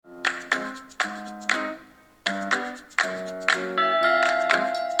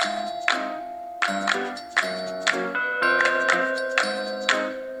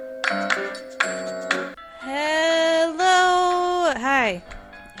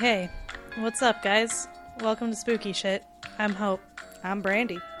Hey, what's up, guys? Welcome to Spooky Shit. I'm Hope. I'm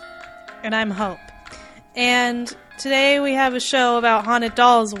Brandy. And I'm Hope. And today we have a show about haunted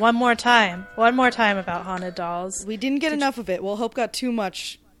dolls one more time. One more time about haunted dolls. We didn't get enough of it. Well, Hope got too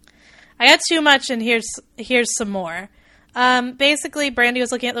much. I got too much, and here's some more. Basically, Brandy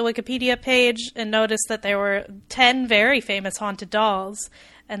was looking at the Wikipedia page and noticed that there were 10 very famous haunted dolls,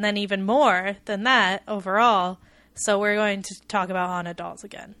 and then even more than that overall. So we're going to talk about haunted dolls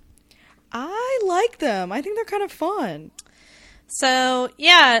again. I like them. I think they're kind of fun. So,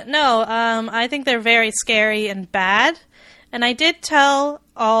 yeah, no, I think they're very scary and bad. And I did tell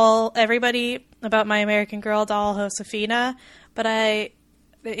everybody about my American Girl doll, Josefina, but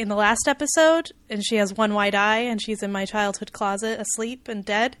in the last episode, and she has one white eye, and she's in my childhood closet, asleep and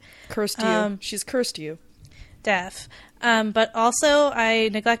dead. Cursed you. She's cursed you. Deaf. But also, I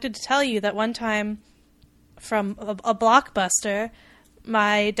neglected to tell you that one time from a Blockbuster,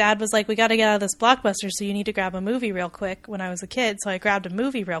 my dad was like, we got to get out of this Blockbuster, so you need to grab a movie real quick when I was a kid. So I grabbed a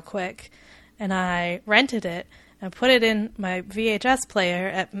movie real quick, and I rented it and put it in my VHS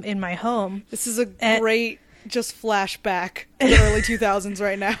player in my home. This is a great just flashback to the early 2000s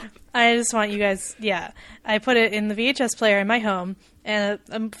right now. I just want you guys, I put it in the VHS player in my home, and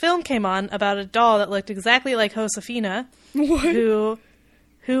a film came on about a doll that looked exactly like Josefina, What?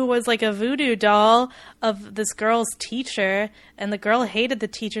 who was like a voodoo doll of this girl's teacher, and the girl hated the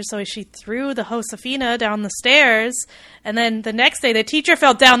teacher, so she threw the Josefina down the stairs, and then the next day the teacher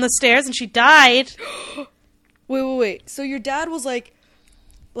fell down the stairs and she died. Wait. So your dad was like,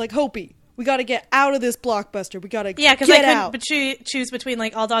 Hopi, we gotta get out of this Blockbuster. We gotta Yeah, because get I out. couldn't choose between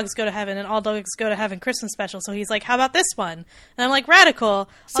like All Dogs Go to Heaven and All Dogs Go to Heaven Christmas Special, so he's like, how about this one? And I'm like, radical.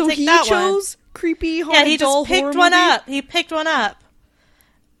 I'll take he that chose one. creepy Yeah, haunted he doll just picked horror one movie? up. He picked one up.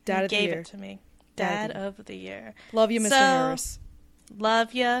 Dad of the gave year. it to me. Dad of the year. Love you, Mr. Harris.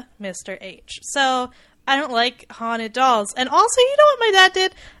 Love ya, Mr. H. So, I don't like haunted dolls. And also, you know what my dad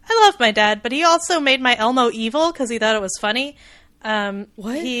did? I love my dad, but he also made my Elmo evil because he thought it was funny.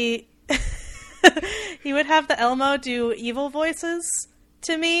 What? He would have the Elmo do evil voices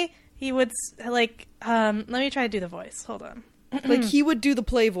to me. He would, let me try to do the voice. Hold on. Like, he would do the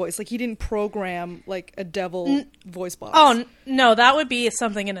play voice. Like, he didn't program, like, a devil voice box. Oh, no, that would be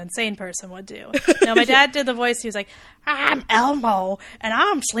something an insane person would do. No, my dad did the voice. He was like, I'm Elmo, and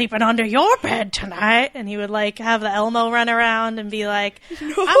I'm sleeping under your bed tonight. And he would, like, have the Elmo run around and be like,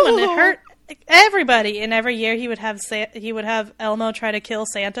 I'm going to hurt everybody. And every year he would have Elmo try to kill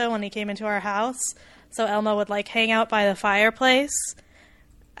Santa when he came into our house. So Elmo would, like, hang out by the fireplace.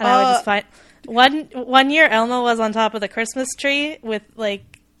 And I would just find... One year, Elmo was on top of the Christmas tree with, like,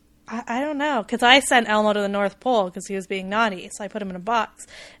 I don't know, because I sent Elmo to the North Pole because he was being naughty, so I put him in a box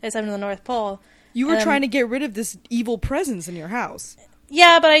and sent him to the North Pole. You were trying to get rid of this evil presence in your house.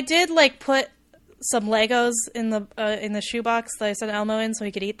 Yeah, but I did, like, put some Legos in the shoebox that I sent Elmo in so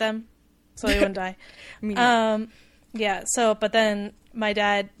he could eat them, so he wouldn't die. But then my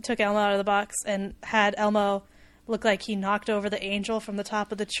dad took Elmo out of the box and had Elmo looked like he knocked over the angel from the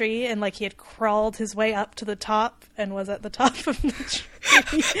top of the tree, and like he had crawled his way up to the top and was at the top of the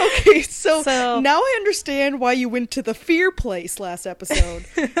tree. Okay, so now I understand why you went to the fear place last episode.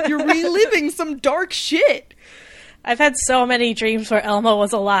 You're reliving some dark shit. I've had so many dreams where Elmo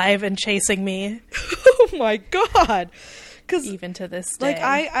was alive and chasing me. Oh my god. Even to this day. Like,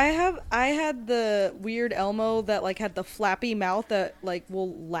 I had the weird Elmo that, like, had the flappy mouth that, like,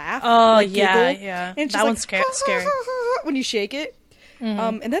 will laugh. Oh, like, yeah, giggle, yeah. And That one's scary. when you shake it.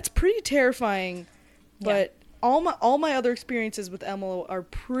 Mm-hmm. And that's pretty terrifying. But all my other experiences with Elmo are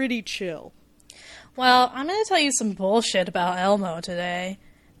pretty chill. Well, I'm going to tell you some bullshit about Elmo today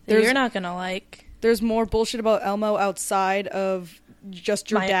that you're not going to like. There's more bullshit about Elmo outside of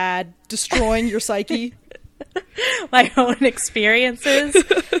just your dad destroying your psyche. My own experiences.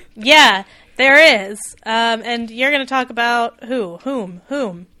 Yeah, there is. And you're going to talk about whom?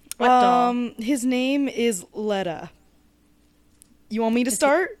 What doll? His name is Letta. You want me to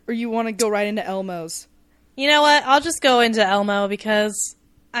start, or you want to go right into Elmo's? You know what? I'll just go into Elmo because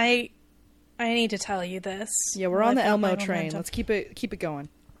I need to tell you this. Yeah, we're on the Elmo train. Let's keep it going.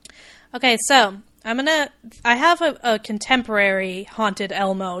 Okay, so I have a contemporary haunted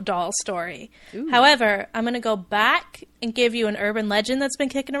Elmo doll story. Ooh. However, I'm going to go back and give you an urban legend that's been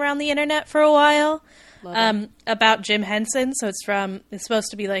kicking around the internet for a while about Jim Henson. So it's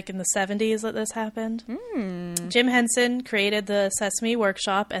supposed to be like in the 70s that this happened. Jim Henson created the Sesame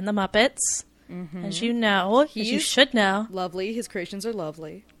Workshop and the Muppets. Mm-hmm. As you know, as you should know. Lovely. His creations are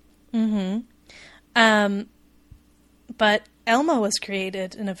lovely. Mm-hmm. But Elmo was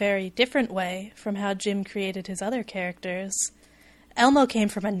created in a very different way from how Jim created his other characters. Elmo came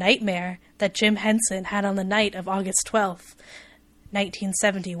from a nightmare that Jim Henson had on the night of August 12th,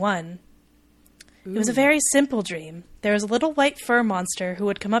 1971. It was a very simple dream. There was a little white fur monster who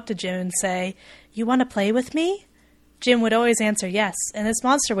would come up to Jim and say, "You want to play with me?" Jim would always answer yes, and this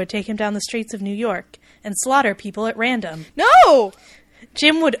monster would take him down the streets of New York and slaughter people at random. No!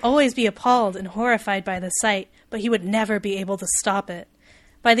 Jim would always be appalled and horrified by the sight, but he would never be able to stop it.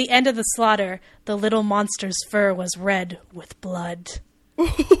 By the end of the slaughter, the little monster's fur was red with blood. Ooh,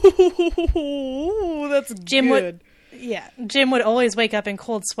 that's good. Jim would always wake up in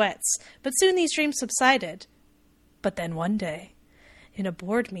cold sweats, but soon these dreams subsided. But then one day, in a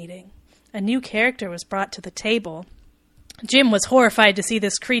board meeting, a new character was brought to the table. Jim was horrified to see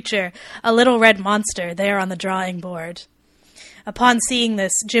this creature, a little red monster, there on the drawing board. Upon seeing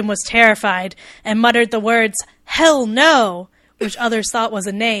this, Jim was terrified and muttered the words, "Hell no!" which others thought was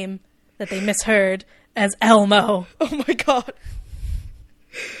a name that they misheard as Elmo. Oh my god.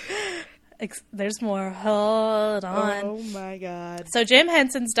 There's more. Hold on. Oh my god. So Jim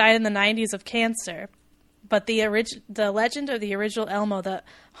Henson's died in the 90s of cancer, but the legend of the original Elmo that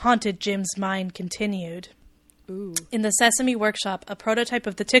haunted Jim's mind continued. Ooh. In the Sesame Workshop, a prototype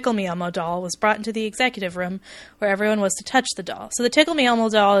of the Tickle Me Elmo doll was brought into the executive room where everyone was to touch the doll. So the Tickle Me Elmo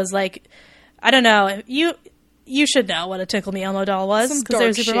doll is like, I don't know, you should know what a Tickle Me Elmo doll was because they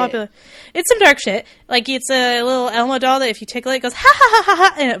were super popular. It's some dark shit. Like, it's a little Elmo doll that if you tickle it, it goes ha ha ha ha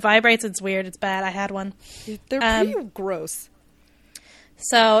ha, and it vibrates. It's weird. It's bad. I had one. They're pretty gross.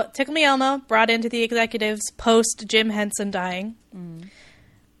 So Tickle Me Elmo brought into the executives post Jim Henson dying.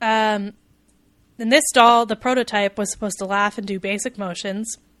 And this doll, the prototype, was supposed to laugh and do basic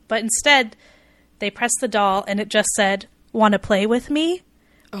motions, but instead they pressed the doll and it just said, "Want to play with me?"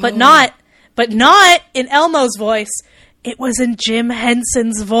 But not in Elmo's voice. It was in Jim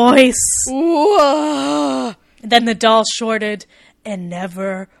Henson's voice. Whoa. Then the doll shorted and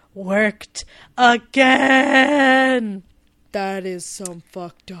never worked again. That is some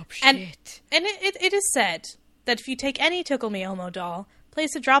fucked up shit. And it is said that if you take any Tickle Me Elmo doll,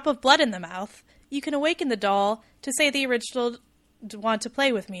 place a drop of blood in the mouth, you can awaken the doll to say the original "Want to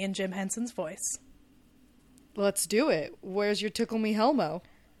play with me" in Jim Henson's voice. Let's do it. Where's your Tickle Me Elmo?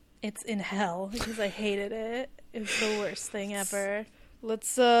 It's in hell because I hated it. It's the worst thing ever.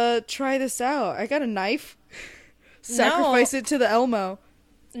 Let's try this out. I got a knife. Sacrifice it to the Elmo.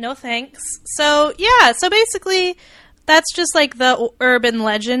 No thanks. So basically that's just like the urban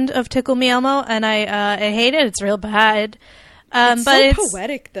legend of Tickle Me Elmo, and I hate it. It's real bad. It's but so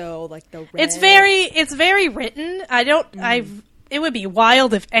poetic though, like the red. It's very written. It would be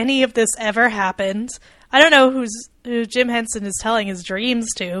wild if any of this ever happened. I don't know who Jim Henson is telling his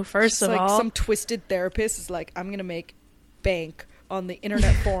dreams to, first of all. Some twisted therapist is like, I'm going to make bank on the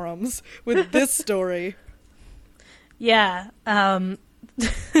internet forums with this story. Yeah. I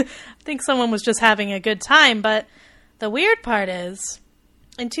think someone was just having a good time, but the weird part is,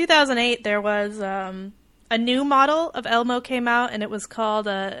 in 2008, there was a new model of Elmo came out, and it was called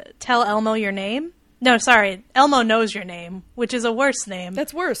Tell Elmo Your Name. No, sorry, Elmo Knows Your Name, which is a worse name.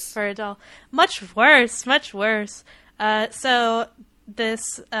 That's worse. For a doll. Much worse, much worse. So this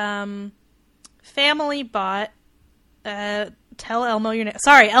family bought Tell Elmo Your Name.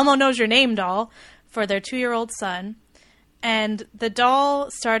 Sorry, Elmo Knows Your Name doll for their 2-year-old son. And the doll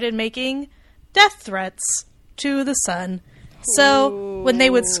started making death threats to the son. So when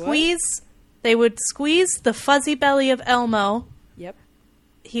they would squeeze the fuzzy belly of Elmo. Yep.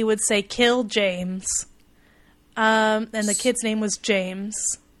 He would say, "Kill James." And the kid's name was James.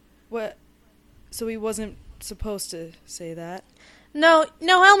 What? So he wasn't supposed to say that? No,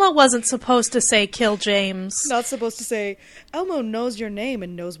 Elmo wasn't supposed to say, "Kill James." Not supposed to say, "Elmo knows your name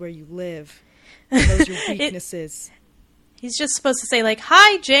and knows where you live. And knows your weaknesses." He's just supposed to say, like,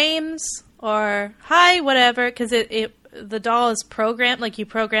 "Hi, James," or "Hi, whatever," because the doll is programmed, like you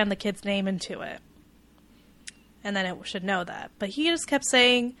program the kid's name into it. And then it should know that. But he just kept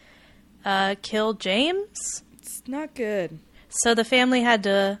saying, "Kill James?" It's not good. So the family had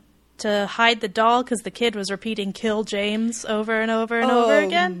to hide the doll because the kid was repeating "Kill James" over and over and over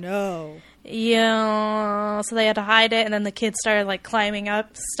again. Oh, no. Yeah. So they had to hide it, and then the kid started, like, climbing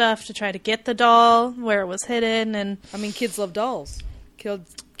up stuff to try to get the doll where it was hidden. And I mean, kids love dolls.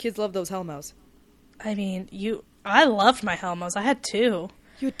 Kids love those Helmos. I mean, I loved my Helmos. I had 2.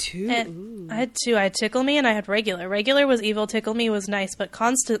 You had 2? And I had 2. I had Tickle Me and I had Regular. Regular was evil. Tickle Me was nice, but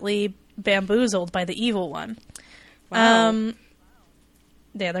constantly bamboozled by the evil one. Wow.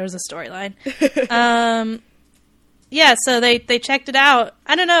 Yeah, there was a storyline. Yeah, so they checked it out.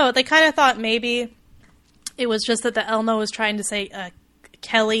 I don't know. They kind of thought maybe it was just that the Elmo was trying to say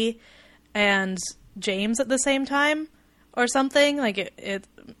Kelly and James at the same time, or something. Like it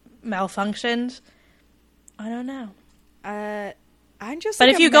malfunctioned. I don't know. I'm just. But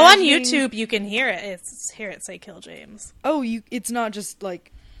like, if you go on imagining- YouTube, you can hear it. Hear it say "Kill James." Oh, it's not just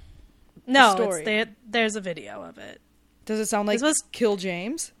like. No, story. there's a video of it. Does it sound like Kill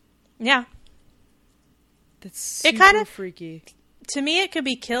James? Yeah. That's super kinda- freaky. To me, it could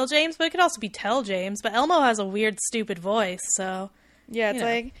be Kill James, but it could also be Tell James. But Elmo has a weird, stupid voice, so Yeah, it's you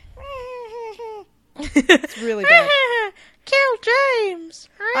know. like. It's really bad. Kill James.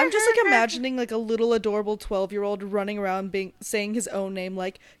 I'm just like imagining like a little adorable 12-year-old running around saying his own name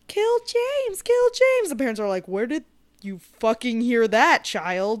like Kill James, Kill James. The parents are like, "Where did you fucking hear that,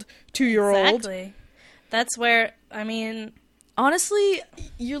 child? 2-year-old?" Exactly. That's where, I mean, Honestly,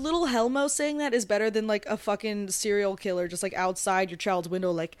 your little Helmo saying that is better than like a fucking serial killer just like outside your child's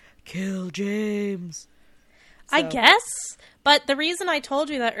window like Kill James. I So- guess. But the reason I told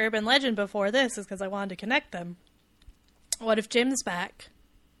you that urban legend before this is because I wanted to connect them. What if Jim's back?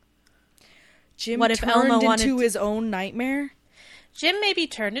 Jim What if turned Elmo into wanted to- his own nightmare? Jim maybe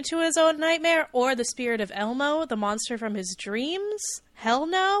turned into his own nightmare, or the spirit of Elmo, the monster from his dreams? Hell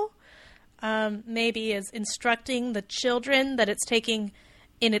no. Maybe is instructing the children that it's taking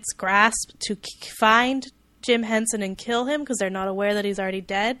in its grasp to find Jim Henson and kill him because they're not aware that he's already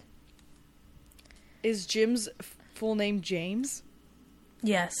dead. Is Jim's full name James?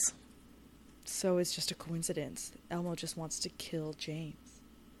 Yes. So it's just a coincidence. Elmo just wants to kill James.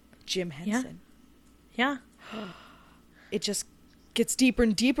 Jim Henson. Yeah. It just gets deeper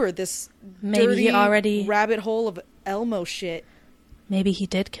and deeper, this Maybe dirty he already- rabbit hole of Elmo shit. Maybe he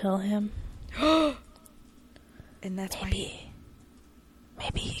did kill him. And that's why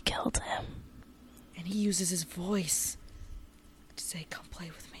Maybe he killed him. and he uses his voice to say, "Come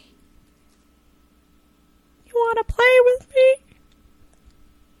play with me." You want to play with me?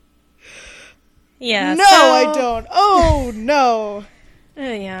 Yeah. No, so- I don't. Oh, no.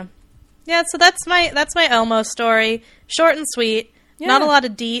 Yeah. Yeah, so that's my Elmo story. Short and sweet. Yeah. Not a lot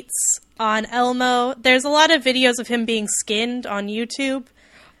of deets on Elmo. There's a lot of videos of him being skinned on YouTube.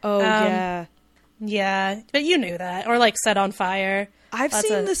 Oh, yeah. Yeah, but you knew that. Or like set on fire. I've Lots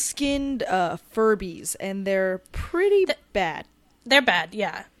seen of- the skinned Furbies, and they're pretty bad. They're bad,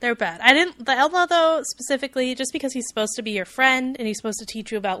 yeah. They're bad. The Elmo though, specifically, just because he's supposed to be your friend and he's supposed to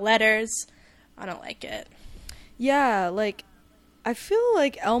teach you about letters, I don't like it. Yeah, like, I feel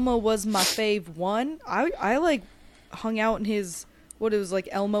like Elmo was my fave one. I like, hung out in his, what it was like,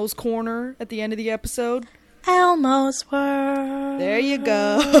 Elmo's Corner at the end of the episode. Elmo's World. There you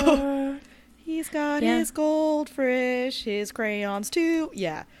go. He's got Yeah. his goldfish, his crayons too.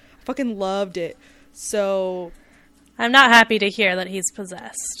 Yeah, I fucking loved it. So, I'm not happy to hear that he's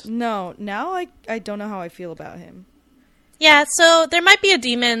possessed. no, now I don't know how I feel about him. Yeah, so there might be a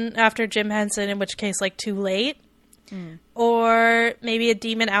demon after Jim Henson, in which case, like, too late. Or maybe a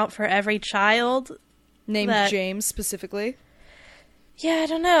demon out for every child. Named That- James specifically. Yeah, I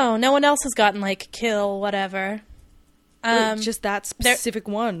don't know. No one else has gotten, like, kill, whatever. Just that specific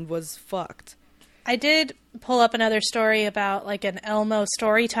one was fucked. I did pull up another story about, like, an Elmo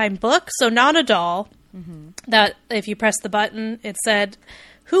storytime book. So not a doll. That if you press the button, it said,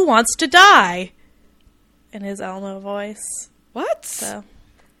 "Who wants to die?" in his Elmo voice. What? So,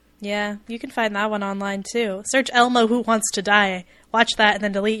 yeah, you can find that one online too. Search Elmo Who Wants to Die. Watch that and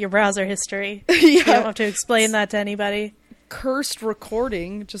then delete your browser history. You don't have to explain that to anybody. Cursed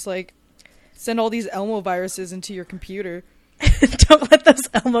recording, just like send all these Elmo viruses into your computer. Don't let those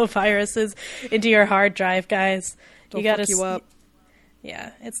Elmo viruses into your hard drive, guys. Don't gotta fuck you up.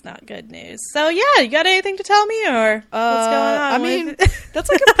 Yeah, it's not good news. So yeah, you got anything to tell me or what's going on? I mean, with- that's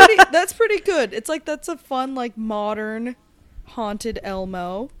like that's pretty good. It's like that's a fun like modern haunted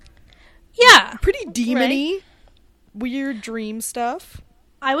Elmo. yeah, Pretty demony, weird dream stuff.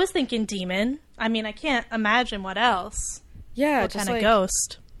 I was thinking demon. I mean, I can't imagine what else. Yeah, What just kind of like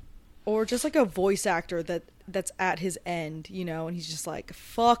ghost? or just like a voice actor that's at his end, you know, and he's just like,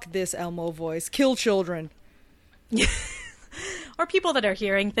 "Fuck this Elmo voice, kill children." Or people that are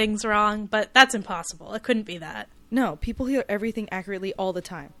hearing things wrong, but that's impossible. It couldn't be that. No, people hear everything accurately all the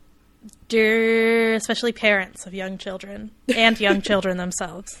time. Especially parents of young children and young children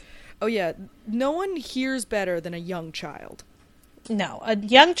themselves. Oh yeah, no one hears better than a young child. No, a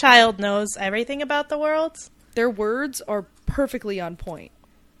young child knows everything about the world. Their words are perfectly on point.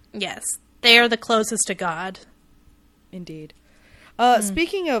 Yes, they are the closest to God. Indeed.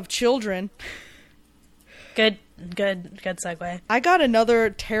 Speaking of children, Good segue. I got another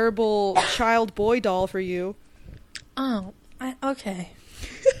terrible child boy doll for you. Oh, okay.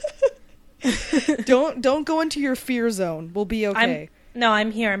 Don't go into your fear zone. We'll be okay.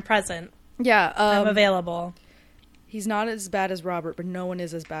 I'm here. I'm present. Yeah. I'm available. He's not as bad as Robert, but no one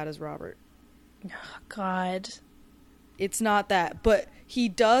is as bad as Robert. Oh, God. It's not that, but he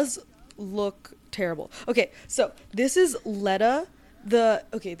does look terrible. Okay, so this is Letta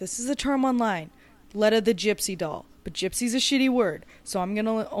this is a term online. Letta the gypsy doll. But gypsy's a shitty word, so I'm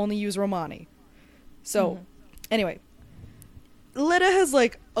gonna only use Romani. So, anyway. Letta has,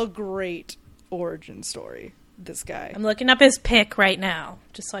 like, a great origin story, this guy. I'm looking up his pic right now,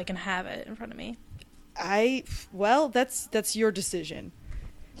 just so I can have it in front of me. Well, that's your decision.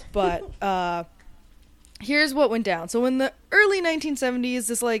 But, here's what went down. So in the early 1970s,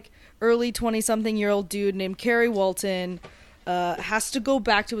 this, like, early 20-something-year-old dude named Kerry Walton has to go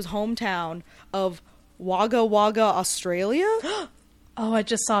back to his hometown of Wagga Wagga, Australia. Oh, I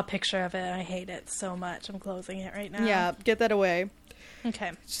just saw a picture of it. I hate it so much. I'm closing it right now. Yeah, get that away.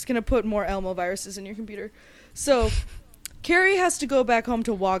 Okay. Just gonna put more Elmo viruses in your computer. So, Carrie has to go back home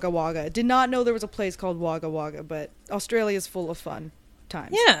to Wagga Wagga. Did not know there was a place called Wagga Wagga, but Australia's full of fun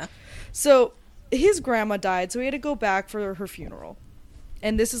times. Yeah. So, his grandma died, so he had to go back for her funeral.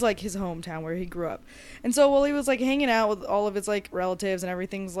 And this is, like, his hometown where he grew up. And so while he was, like, hanging out with all of his, like, relatives and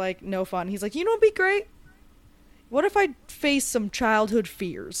everything's, like, no fun, he's like, you know what'd be great? What if I face some childhood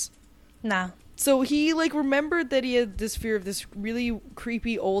fears? Nah. So he, like, remembered that he had this fear of this really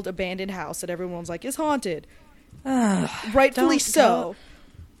creepy old abandoned house that everyone was like, is haunted. Rightfully so.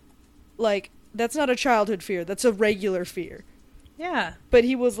 Like, that's not a childhood fear. That's a regular fear. Yeah. But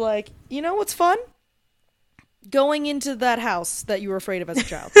he was like, you know what's fun? Going into that house that you were afraid of as a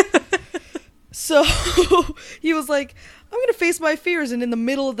child. So he was like, I'm going to face my fears, and in the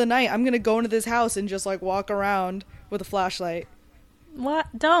middle of the night, I'm going to go into this house and just, like, walk around with a flashlight. What?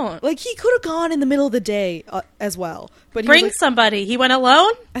 Don't. Like, he could have gone in the middle of the day as well. But Bring like, somebody. He went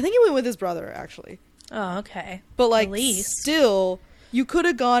alone? I think he went with his brother, actually. Oh, okay. But, like, At least. still, you could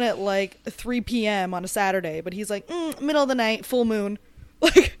have gone at, like, 3 p.m. on a Saturday, but he's like, middle of the night, full moon.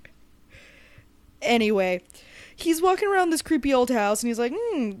 Like, anyway, he's walking around this creepy old house, and he's like,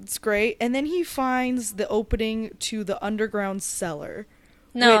 it's great. And then he finds the opening to the underground cellar.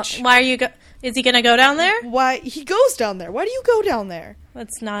 No, why are you is he going to go down there? Why? He goes down there. Why do you go down there?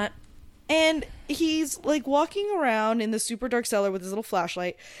 That's not... And he's, like, walking around in the super dark cellar with his little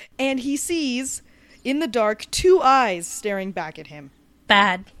flashlight, and he sees, in the dark, 2 eyes staring back at him.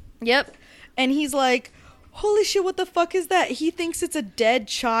 Bad. Yep. And he's like, holy shit, what the fuck is that? He thinks it's a dead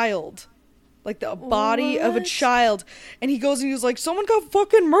child. Like, the body of a child. And he goes and he's like, someone got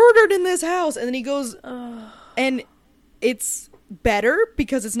fucking murdered in this house. And then he goes, and it's better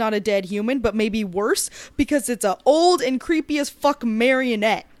because it's not a dead human, but maybe worse because it's a old and creepy as fuck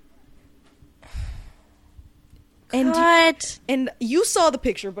marionette. And what? And you saw the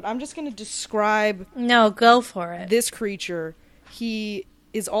picture, but I'm just going to describe... No, go for it. This creature. He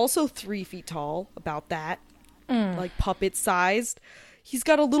is also 3 feet tall, about that. Like, puppet-sized. He's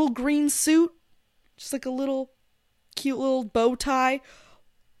got a little green suit. Just like a little cute little bow tie.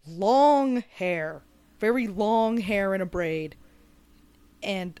 Long hair. Very long hair in a braid.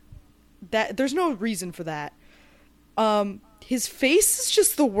 And that there's no reason for that. His face is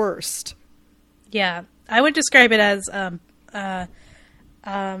just the worst. Yeah. I would describe it as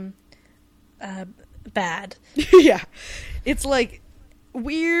bad. Yeah. It's like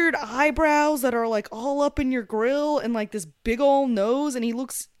weird eyebrows that are like all up in your grill and like this big old nose, and he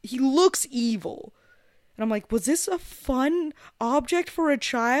looks evil. And I'm like, was this a fun object for a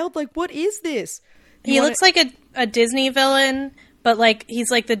child? Like, what is this? He looks like a Disney villain, but like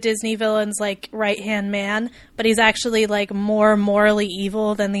he's like the Disney villain's like right-hand man, but he's actually like more morally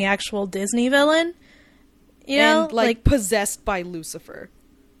evil than the actual Disney villain. You know? And like possessed by Lucifer.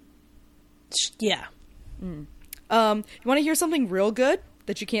 Yeah. You want to hear something real good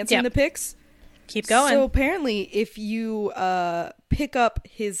that you can't see in the pics? Keep going. So apparently, if you pick up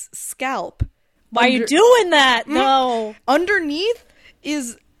his scalp, why are you doing that? No. Underneath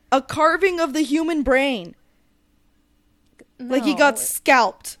is a carving of the human brain. No. Like he got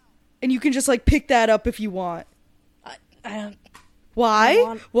scalped, and you can just like pick that up if you want.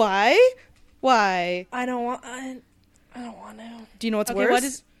 Why? Why? I don't want to. Do you know what's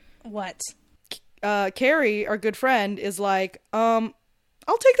worse? What? Carrie, our good friend, is like, I'll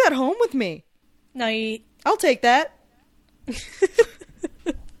take that home with me. No, I'll take that.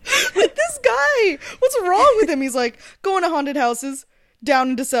 Like, this guy, what's wrong with him? He's like, going to haunted houses,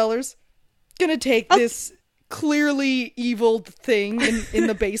 down into cellars, gonna take this clearly evil thing in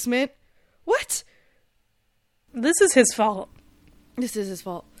the basement. What? This is his fault. This is his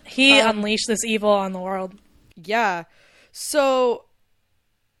fault. He unleashed this evil on the world. Yeah. So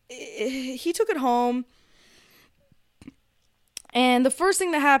he took it home, and the first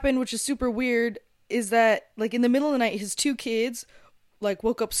thing that happened, which is super weird, is that, like, in the middle of the night, his 2 kids, like,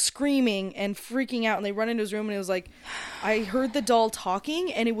 woke up screaming and freaking out, and they run into his room, and it was like, I heard the doll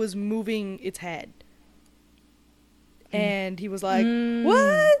talking, and it was moving its head. And he was like,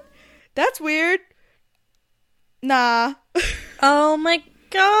 what? That's weird. Nah. Oh my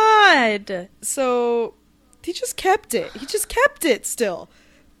god. So he just kept it. He just kept it still.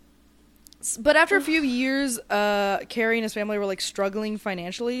 But after a few years, Carrie and his family were, like, struggling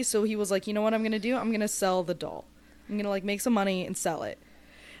financially. So he was like, you know what I'm going to do? I'm going to sell the doll. I'm going to, like, make some money and sell it.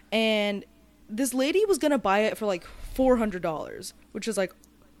 And this lady was going to buy it for, like, $400, which is like,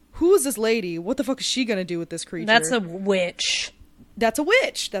 who is this lady? What the fuck is she going to do with this creature? That's a witch. That's a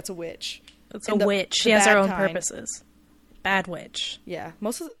witch. That's a witch. That's a witch. She has her own purposes. Bad witch. Yeah.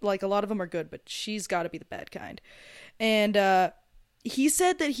 Most of, like, a lot of them are good, but she's got to be the bad kind. And, he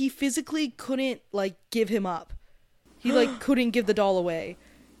said that he physically couldn't, like, give him up. He, like, couldn't give the doll away.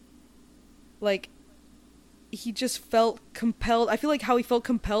 Like, he just felt compelled. I feel like how he felt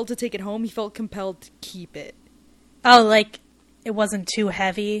compelled to take it home, he felt compelled to keep it. Oh, like, it wasn't too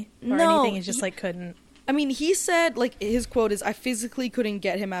heavy or No, anything? He just, like, couldn't... I mean, he said, like, his quote is, I physically couldn't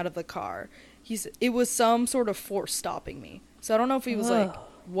get him out of the car. It was some sort of force stopping me. So I don't know if he was, like,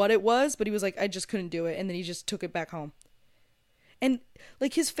 what it was, but he was like, I just couldn't do it. And then he just took it back home. And,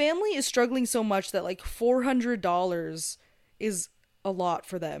 like, his family is struggling so much that, like, $400 is a lot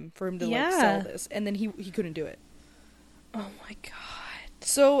for them, for him to, like, sell this. And then he couldn't do it. Oh, my God.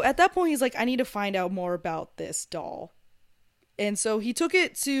 So, at that point, he's like, I need to find out more about this doll. And so, he took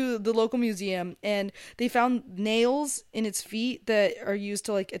it to the local museum, and they found nails in its feet that are used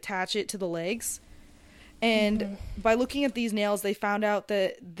to, like, attach it to the legs. And by looking at these nails, they found out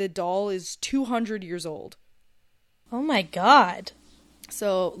that the doll is 200 years old. Oh my god.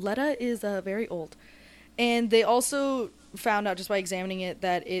 So Letta is very old. And they also found out just by examining it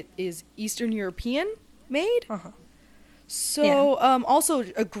that it is Eastern European made. So also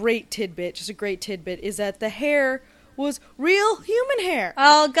a great tidbit, is that the hair was real human hair.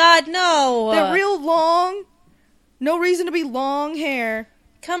 Oh god, no. They're real long. No reason to be long hair.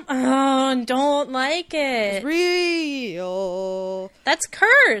 Come on, don't like it. It's real. That's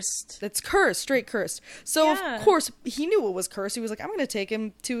cursed. That's cursed, straight cursed. So, of course, he knew it was cursed. He was like, I'm going to take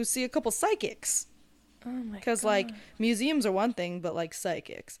him to see a couple psychics. Oh my god. Because, like, museums are one thing, but, like,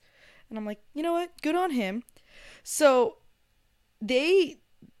 psychics. And I'm like, you know what? Good on him. So,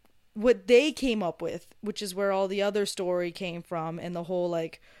 what they came up with, which is where all the other story came from, and the whole,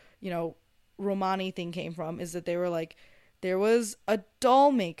 like, you know, Romani thing came from, is that they were like, there was a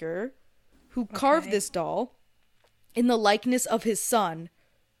doll maker who carved this doll in the likeness of his son,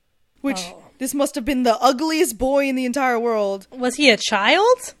 which this must have been the ugliest boy in the entire world. Was he a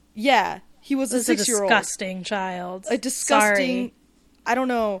child? Yeah, he was a 6-year-old. A disgusting child. A disgusting. Sorry. I don't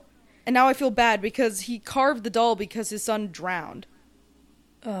know. And now I feel bad because he carved the doll because his son drowned.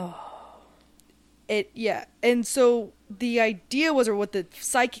 And so the idea was, or what the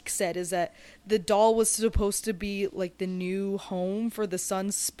psychic said, is that the doll was supposed to be like the new home for the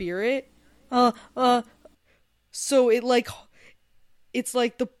son's spirit. So it's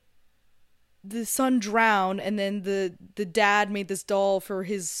like the son drowned, and then the dad made this doll for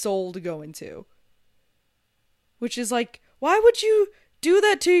his soul to go into. Which is like, why would you do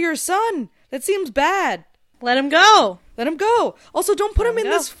that to your son? That seems bad. Let him go. Let him go. Also, don't put him in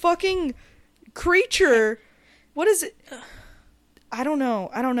this fucking creature. What is it? I don't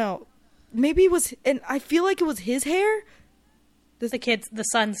know. Maybe it was, and I feel like it was his hair. The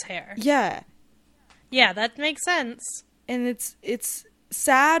son's hair. Yeah. Yeah, that makes sense. And it's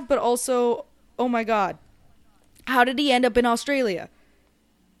sad, but also, oh my god. How did he end up in Australia?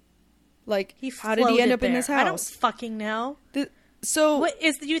 Like, how did he end up in this house? I don't fucking know. Do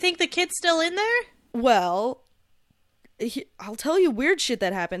you think the kid's still in there? Well, I'll tell you weird shit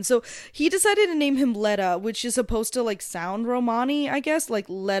that happened. So he decided to name him Letta, which is supposed to like sound Romani, I guess, like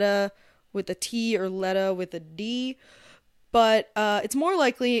Letta with a T or Letta with a D. But it's more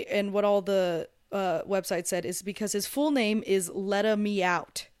likely, and what all the website said, is because his full name is Letta Me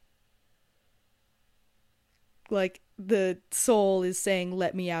Out. Like the soul is saying,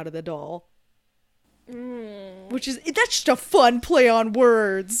 "Let me out of the doll." Which is, that's just a fun play on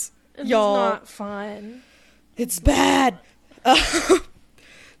words, y'all. It's not fun. It's bad.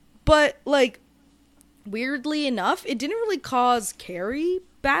 But, like, weirdly enough, it didn't really cause Carrie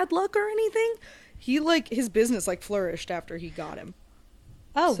bad luck or anything. He, like, his business, like, flourished after he got him.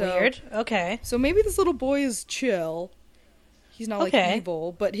 Oh, weird. Okay. So maybe this little boy is chill. He's not, like,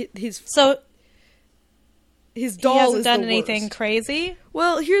 evil, but his doll is the worst. He hasn't done anything crazy?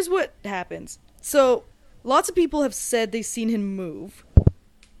 Well, here's what happens. So, lots of people have said they've seen him move.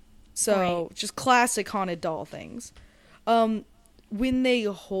 So, just classic haunted doll things. When they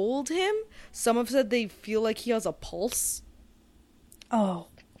hold him, some have said they feel like he has a pulse. Oh,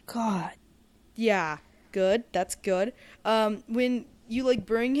 God. Yeah, good. That's good. When you, like,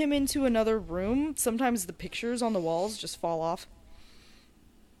 bring him into another room, sometimes the pictures on the walls just fall off.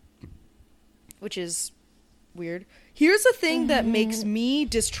 Which is weird. Here's a thing that makes me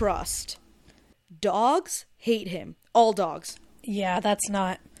distrust. Dogs hate him. All dogs. Yeah, that's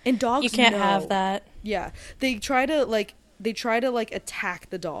not... And dogs You can't know. have that. Yeah. They try to attack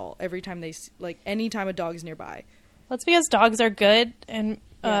the doll every time anytime a dog's nearby. That's because dogs are good and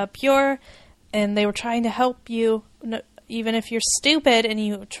pure, and they were trying to help you, even if you're stupid and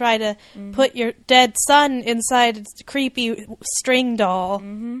you try to put your dead son inside a creepy string doll.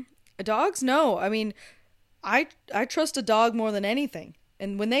 Mm-hmm. Dogs? No. I mean, I trust a dog more than anything.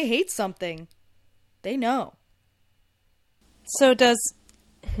 And when they hate something, they know. So has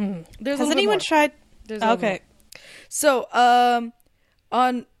anyone tried... Okay. So,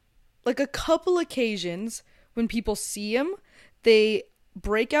 on like a couple occasions when people see him, they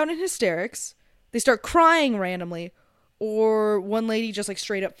break out in hysterics, they start crying randomly, or one lady just like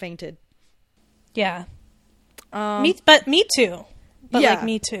straight up fainted. Yeah. Me too. But yeah. like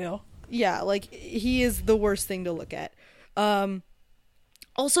me too. Yeah, like he is the worst thing to look at.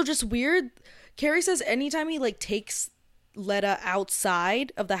 Also just weird. Carrie says anytime he like takes Letta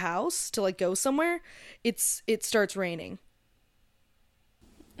outside of the house to like go somewhere, it starts raining.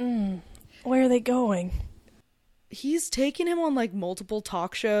 Where are they going? He's taken him on like multiple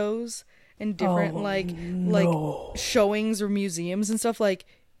talk shows and different like showings or museums and stuff. Like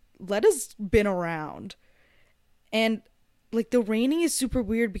Letta's been around, and like the raining is super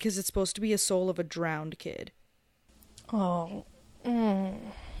weird because it's supposed to be a soul of a drowned kid. Oh.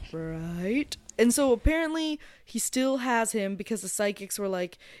 Right. And so apparently he still has him because the psychics were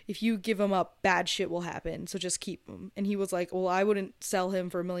like, if you give him up, bad shit will happen. So just keep him. And he was like, well, I wouldn't sell him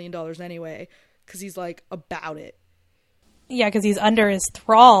for $1 million anyway. Because he's like about it. Yeah, because he's under his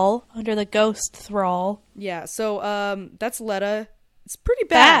thrall, under the ghost thrall. Yeah. So that's Letta. It's pretty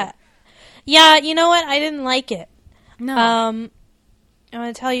bad. Yeah, you know what? I didn't like it. No. I'm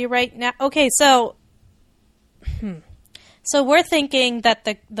going to tell you right now. Okay, so... So we're thinking that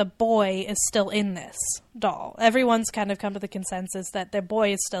the boy is still in this doll. Everyone's kind of come to the consensus that their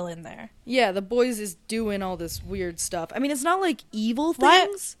boy is still in there. Yeah, the boy is doing all this weird stuff. I mean, it's not like evil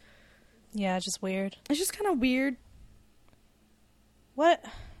things. What? Yeah, just weird. It's just kind of weird. What?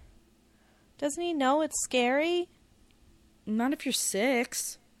 Doesn't he know it's scary? Not if you're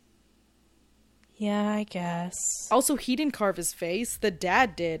 6. Yeah, I guess. Also, he didn't carve his face. The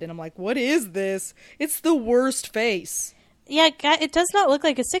dad did. And I'm like, what is this? It's the worst face. Yeah, it does not look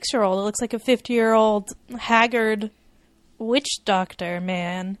like a 6-year-old. It looks like a 50-year-old haggard witch doctor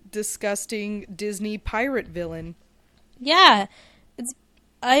man. Disgusting Disney pirate villain. Yeah.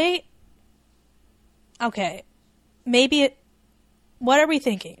 Okay. Maybe what are we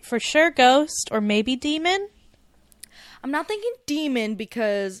thinking? For sure ghost or maybe demon? I'm not thinking demon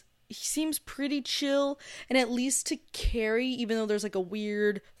because he seems pretty chill, and at least to Carrie, even though there's like a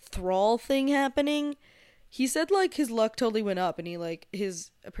weird thrall thing happening, he said like his luck totally went up, and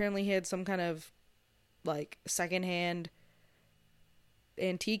apparently he had some kind of like secondhand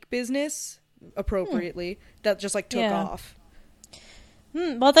antique business appropriately that just like took off.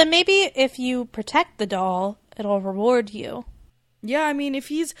 Well, then maybe if you protect the doll, it'll reward you. Yeah, I mean, if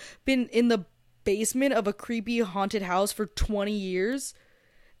he's been in the basement of a creepy haunted house for 20 years,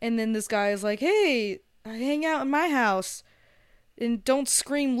 and then this guy is like, hey, I hang out in my house, and don't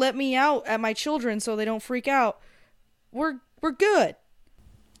scream, let me out at my children so they don't freak out, we're good.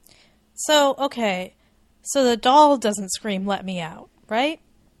 So, okay. So the doll doesn't scream, let me out, right?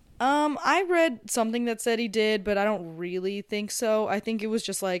 I read something that said he did, but I don't really think so. I think it was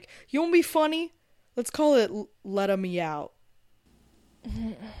just like, you want to be funny? Let's call it Let Me Out.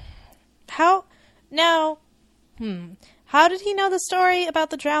 How? No. How did he know the story about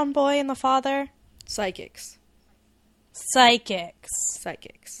the drowned boy and the father? Psychics.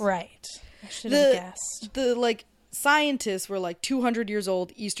 Right. I should have guessed. The, like, scientists were, like, 200 years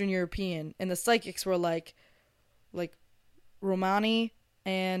old, Eastern European, and the psychics were, like Romani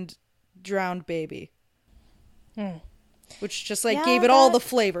and drowned baby. Which just, like, gave it all the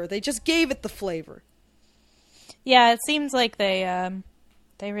flavor. They just gave it the flavor. Yeah, it seems like they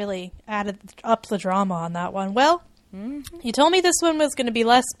really added up the drama on that one. Well, you told me this one was going to be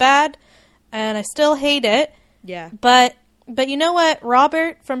less bad, and I still hate it. Yeah. But you know what?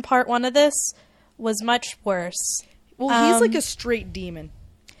 Robert from part 1 of this was much worse. Well, he's like a straight demon.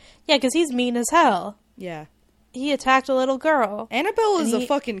 Yeah, because he's mean as hell. Yeah. he attacked a little girl. Annabelle is And a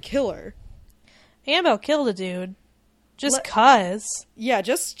fucking killer. Annabelle killed a dude. Just Let- 'cause. Yeah,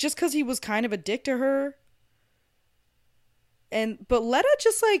 just because he was kind of a dick to her. But Letta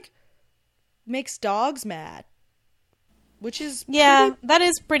just, like, makes dogs mad. Which is Yeah, that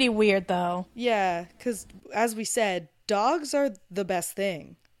is pretty weird, though. Yeah, because, as we said, dogs are the best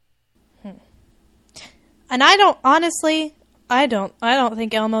thing. And I don't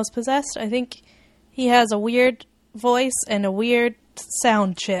think Elmo's possessed. I think he has a weird voice and a weird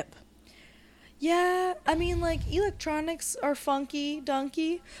sound chip. Yeah, I mean, like, electronics are funky,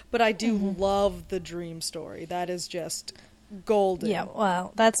 dunky, but I do love the dream story. That is just golden. Yeah,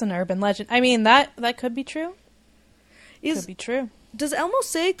 well, that's an urban legend. I mean, that could be true. Could be true. Does Elmo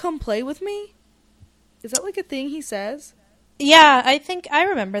say, "Come play with me"? Is that, like, a thing he says? Yeah, I think I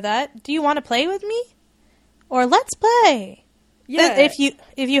remember that. Do you want to play with me? Or let's play. Yeah. If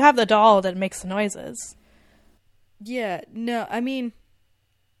you have the doll that makes the noises. Yeah, no, I mean,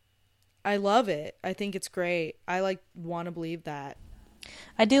 I love it. I think it's great. I, like, want to believe that.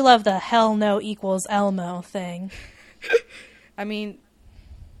 I do love the hell no equals Elmo thing. I mean,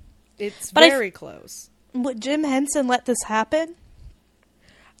 it's But very close. Would Jim Henson let this happen?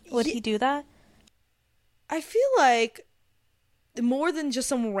 Would he do that? I feel like more than just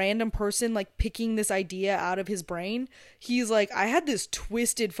some random person, like, picking this idea out of his brain, he's like, I had this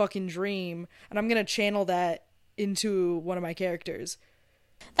twisted fucking dream, and I'm gonna channel that into one of my characters.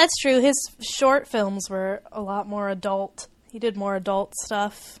 That's true. His short films were a lot more adult. He did more adult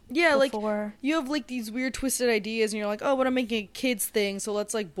stuff. Yeah, before. like, you have, like, these weird twisted ideas, and you're like, oh, but I'm making a kid's thing, so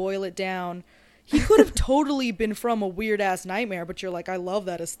let's, like, boil it down. He could have totally been from a weird-ass nightmare, but you're like, I love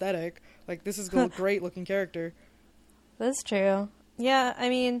that aesthetic. Like, this is a great-looking character. That's true. Yeah, I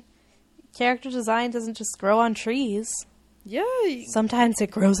mean, character design doesn't just grow on trees. Yeah. Sometimes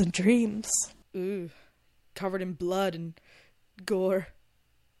it grows in dreams. Ooh. Covered in blood and gore.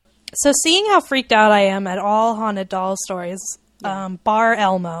 So seeing how freaked out I am at all haunted doll stories, bar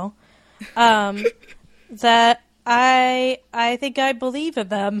Elmo, that I think I believe in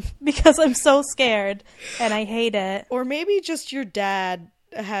them because I'm so scared and I hate it. Or maybe just your dad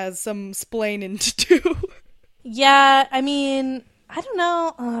has some splaining to do. Yeah, I mean, I don't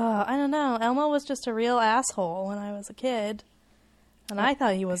know. I don't know. Elmo was just a real asshole when I was a kid. And I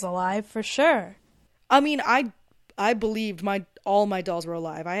thought he was alive for sure. I mean, I believed all my dolls were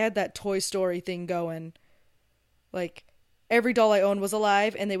alive. I had that Toy Story thing going. Like, every doll I owned was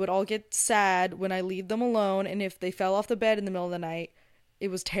alive, and they would all get sad when I leave them alone, and if they fell off the bed in the middle of the night, it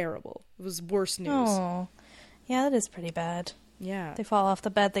was terrible. It was worse news. Oh, yeah, that is pretty bad. Yeah. They fall off the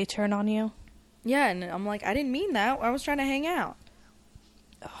bed, they turn on you. Yeah, and I'm like, I didn't mean that. I was trying to hang out.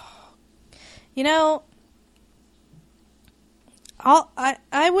 You know, I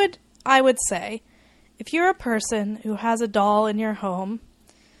would say, if you're a person who has a doll in your home,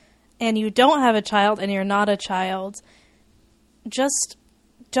 and you don't have a child and you're not a child, just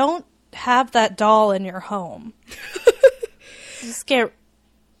don't have that doll in your home. Just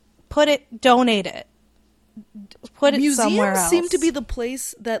donate it. Put it somewhere else. Museums seem to be the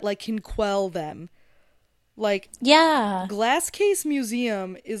place that, like, can quell them. Like, yeah. Glass Case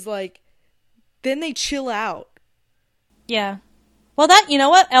Museum is like, then they chill out. Yeah. Well, you know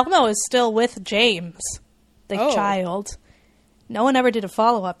what? Elmo is still with James, the child. No one ever did a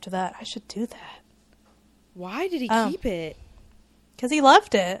follow-up to that. I should do that. Why did he keep it? Because he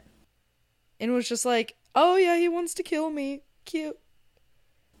loved it. And was just like, oh yeah, he wants to kill me. Cute.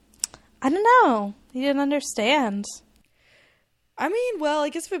 I don't know. He didn't understand. I mean, well, I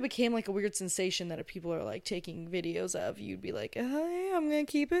guess if it became like a weird sensation that people are like taking videos of, you'd be like, yeah, I'm gonna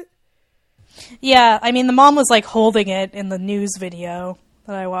keep it. Yeah, I mean, the mom was like holding it in the news video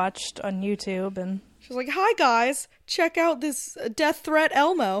that I watched on YouTube, and she was like, hi guys, check out this death threat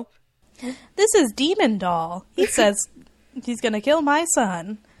Elmo. This is Demon Doll. He says he's gonna kill my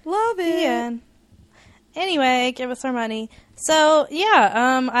son. Love it. The end. Anyway, give us our money. So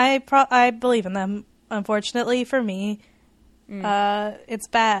yeah, I believe in them. Unfortunately for me, it's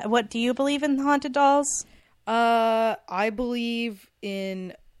bad. What do you believe in haunted dolls? I believe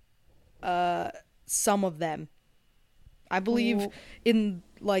in some of them. I believe in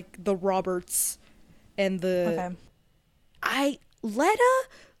like the Roberts and the Letta,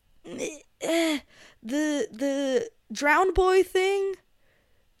 the Drowned Boy thing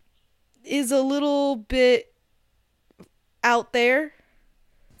is a little bit out there,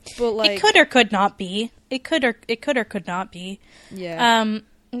 but like it could or could not be. It could or could not be. Yeah.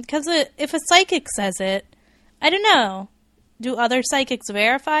 Because if a psychic says it, I don't know. Do other psychics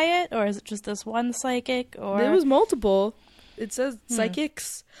verify it, or is it just this one psychic? Or there was multiple. It says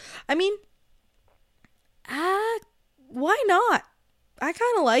psychics. I mean, Ah, why not? I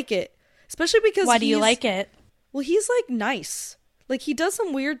kind of like it. Especially because Why do you like it? Well, he's like nice. Like he does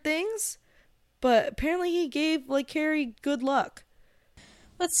some weird things, but apparently he gave like Carrie good luck.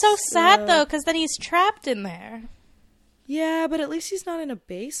 It's so sad though, because then he's trapped in there. Yeah, but at least he's not in a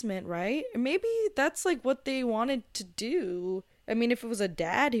basement, right? Or maybe that's like what they wanted to do. I mean, if it was a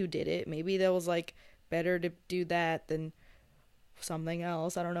dad who did it, maybe that was like better to do that than something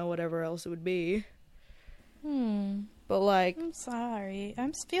else. I don't know, whatever else it would be. But like, I'm sorry. I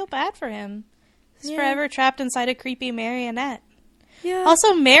just feel bad for him. He's Yeah. forever trapped inside a creepy marionette. yeah,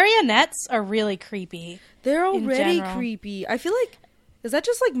 Also, marionettes are really creepy. they're in already general. creepy. I feel like, is that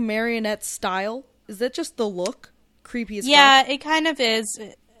just like marionette style? Is that just the look? Creepy as Yeah, fuck? it kind of is.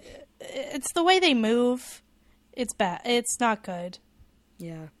 It's the way they move. It's bad. It's not good.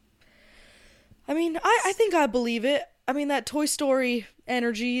 Yeah. I mean, I think I believe it. I mean, that Toy Story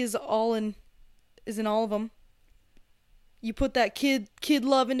energy is in all of them. You put that kid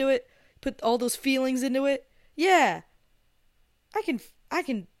love into it, put all those feelings into it. Yeah. I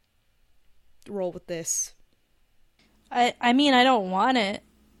can roll with this. I mean, I don't want it.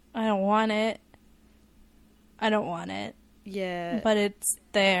 I don't want it. I don't want it. Yeah. But it's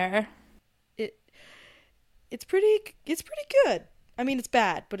there. It's pretty good. I mean, it's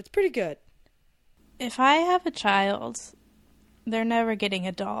bad, but it's pretty good. If I have a child, they're never getting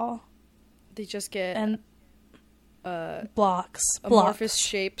a doll. They just get And blocks. amorphous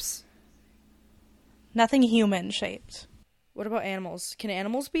shapes. Nothing human shaped. What about animals? Can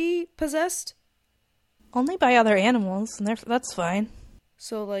animals be possessed? Only by other animals, and that's fine.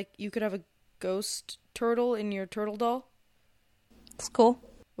 So, like, you could have a ghost turtle in your turtle doll? It's cool.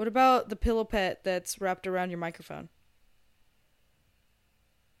 What about the pillow pet that's wrapped around your microphone?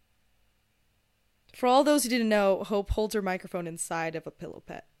 For all those who didn't know, Hope holds her microphone inside of a pillow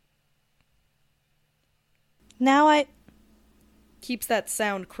pet. Now I Keeps that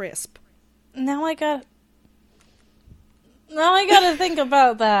sound crisp. gotta think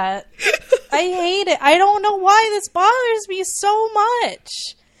about that. I hate it. I don't know why this bothers me so much.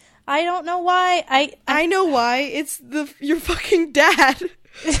 I don't know why. I know why. It's your fucking dad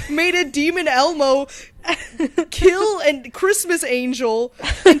made a demon Elmo kill a Christmas angel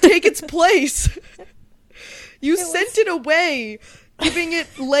and take its place. You sent it away, giving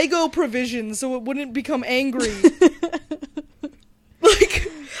it Lego provisions so it wouldn't become angry. Like,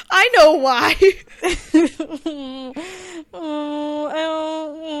 I know why.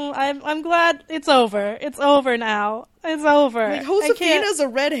 I'm glad it's over. It's over now. It's over. Like, Josefina's a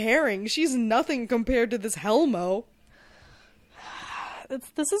red herring. She's nothing compared to this Helmo.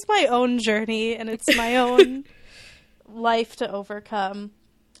 This is my own journey, and it's my own life to overcome.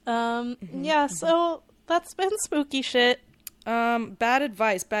 Yeah, so that's been spooky shit. Bad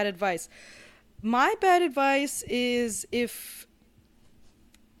advice. My bad advice is if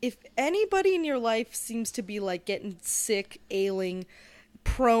anybody in your life seems to be like getting sick, ailing,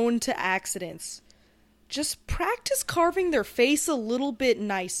 prone to accidents, just practice carving their face a little bit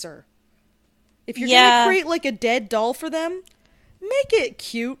nicer. If you're gonna create like a dead doll for them, make it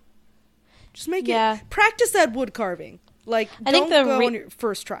cute. Just make it. Practice that wood carving. Like, don't go on your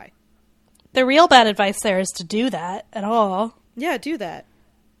first try. The real bad advice there is to do that at all. Yeah, do that.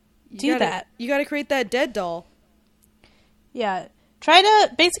 You gotta create that dead doll. Yeah. Try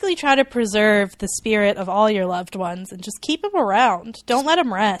to preserve the spirit of all your loved ones and just keep them around. Don't let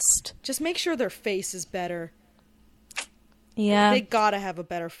them rest. Just make sure their face is better. Yeah. They gotta have a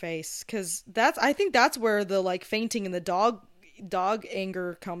better face. Because I think that's where the, like, fainting and the dog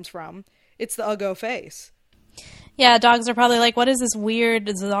anger comes from. It's the uggo face. Yeah, dogs are probably like, what is this weird,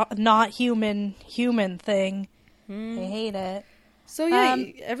 not human thing? I hate it. So, yeah,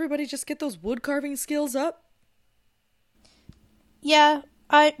 everybody just get those wood carving skills up. Yeah,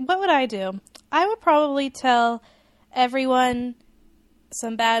 what would I do? I would probably tell everyone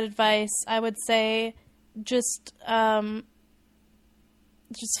some bad advice. I would say just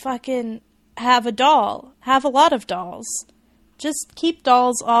fucking have a doll. Have a lot of dolls. Just keep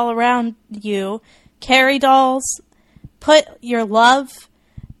dolls all around you. Carry dolls. Put your love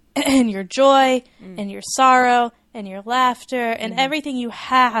and your joy and your sorrow and your laughter and everything you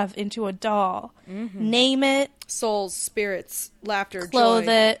have into a doll. Name it. Souls, spirits, laughter, Clothe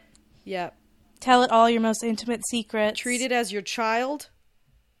joy. it. Yep. Tell it all your most intimate secrets. Treat it as your child.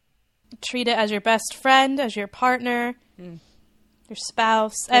 Treat it as your best friend, as your partner, your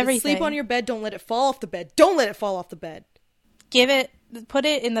spouse, Let it everything. sleep on your bed. Don't let it fall off the bed. Don't let it fall off the bed. Put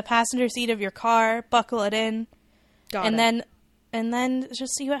it in the passenger seat of your car, buckle it in, and then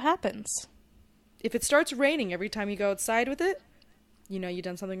just see what happens. If it starts raining every time you go outside with it, you know you've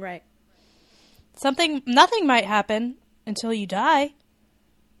done something right. Nothing might happen until you die.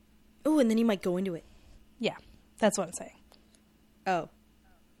 Oh, and then you might go into it. Yeah, that's what I'm saying. Oh.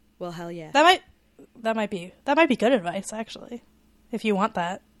 Well, hell yeah. That might be good advice, actually. If you want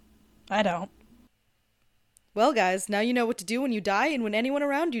that. I don't. Well, guys, now you know what to do when you die and when anyone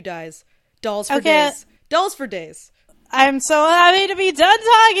around you dies. Dolls for days. Dolls for days. I'm so happy to be done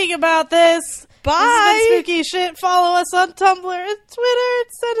talking about this. Bye. This has been Spooky Shit. Follow us on Tumblr and Twitter.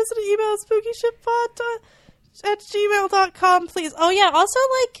 Send us an email, spookyshitpod@gmail.com, please. Oh, yeah. Also,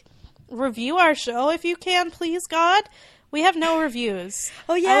 review our show if you can, please, God. We have no reviews.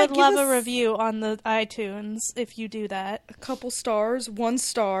 Oh, yeah. I would love a review on the iTunes if you do that. A couple stars, 1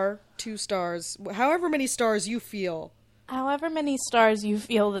 star, 2 stars, however many stars you feel. However many stars you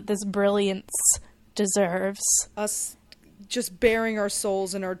feel that this brilliance deserves. Us just bearing our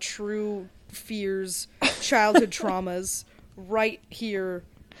souls and our true fears, childhood traumas, right here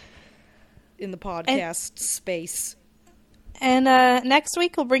in the podcast space. And next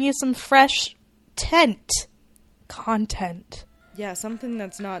week we'll bring you some fresh tent content. Yeah, something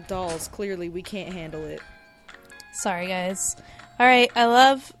that's not dolls. Clearly, we can't handle it. Sorry, guys. All right, I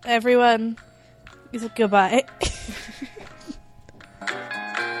love everyone. Goodbye.